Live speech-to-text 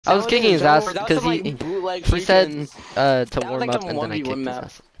I was kicking his ass That was because some, he like, bootleg he said freaking- to was warm like up, some and then I 1v1 kicked his map.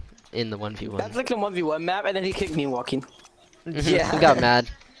 ass in the 1v1. That's like the 1v1 map, and then he kicked me walking. He got mad.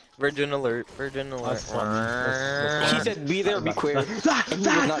 Virgin alert. Virgin alert. That's funny. That's He funny. said, "Be there, be queer." That's, And he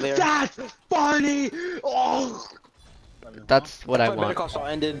was not there. that's funny. Oh. That's what I That's why Better want. Call Saul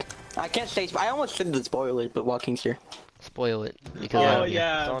ended. I can't say. I almost said the spoiler, but Walking's here. Spoil it because I Oh don't care.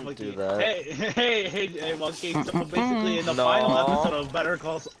 yeah. Don't fucking- do that. Hey, Joaquin. So basically, in the final episode of Better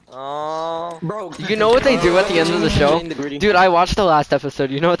Call Saul. Oh. Bro, You know what they do at the end of the show? Dude, I watched the last episode.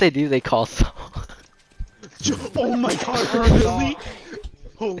 You know what they do? They call Saul. Oh my god, really?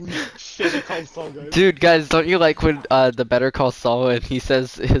 Holy shit, it calls Saul, guys. Dude, guys, don't you like when the Better Call Saul and he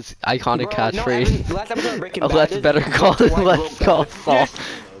says his iconic catchphrase? No, last episode of Breaking Bad Let's is better call Walter White let's broke call bad. Saul.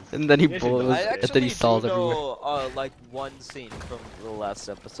 And then he Yes, he blows, I and then actually he stalls do everywhere. know, like one scene from the last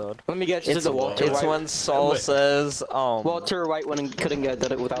episode. Let me guess. This is the Walter It's White. when Saul Wait. says, Walter White couldn't get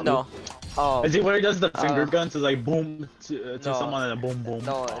it without No. me. Is it where he does the finger Uh, guns? It's like boom to no. someone and a boom boom.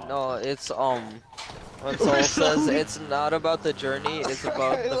 No, it's when Saul says it's not about the journey, it's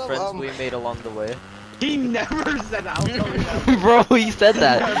about the friends we made along the way. He never said that. I'll tell you that. Bro, he said He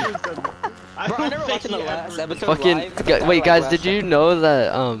that. never said that. I Bro, I don't never think watched the he last ever- episode Fucking live, 'cause I died, wait, like, guys, last did you know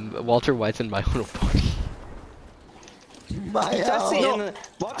that Walter White's in My Little Pony? It does say in the,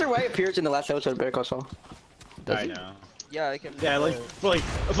 Walter White appears in the last episode of Better Call Saul. Does I he? know. Yeah, I can. Yeah, like for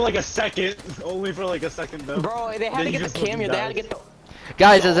like a second, only for like a second though. Bro, they had Then to he get just the fucking cameo. They had to dies. get the.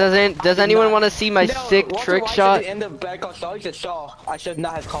 Guys, does anyone want to see my No, sick Walter trick White shot? At the end of Better Call Saul, he said, "Saul, I should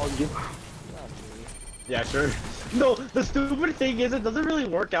not have called you." Yeah, sure. No, the stupid thing is it doesn't really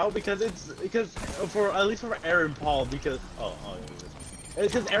work out because for at least for Aaron Paul because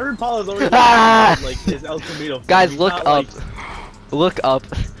because Aaron Paul is already like his El Camino. Guys, He's look not, up. like, Look up.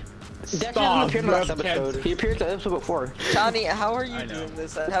 He actually doesn't appear in the last bro, can't- episode. He appeared in the episode before. Johnny, how are you I know. doing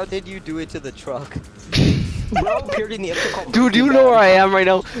this? And how did you do it to the truck? Bro appeared in the episode called. Dude, you Breaking know where I Bad. am right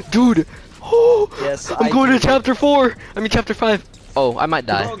now. Dude. Oh, Yes, I'm I going to do. chapter 4. I mean chapter 5. Oh, I might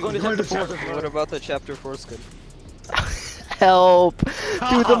die. Bro, going to Going to chapter 4. chapter What about the chapter 4 skin? Help.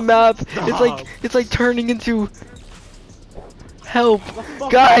 Dude, the map. Stop. It's like turning into help.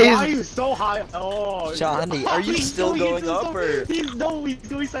 Fuck, Guys. why are you so high? Oh, Johnny, are you he's still going going into up the or? He's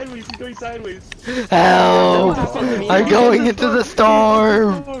going sideways. He's going sideways. Help. I'm going into the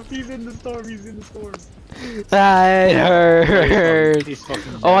storm. He's in the storm. He's in the storm. That hurt. He's fucking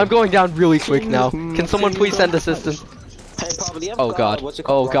Oh, I'm dead. going down really quick now. Can someone please send assistance? Hey, Papa, do you have, Oh god. what's it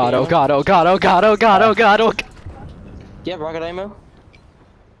Oh called, god. rocket Oh ammo? god. Oh god. Oh god. Oh god. Oh god. Oh god. Do you have rocket ammo?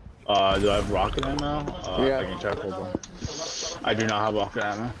 Do I have rocket ammo? Yeah. I can check. Hold on. I do not have rocket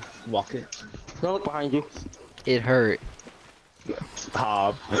ammo. Rocket. No, look behind you. It hurt.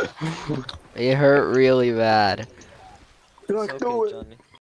 Stop. It hurt really bad. You're It's like, okay, do it. Johnny.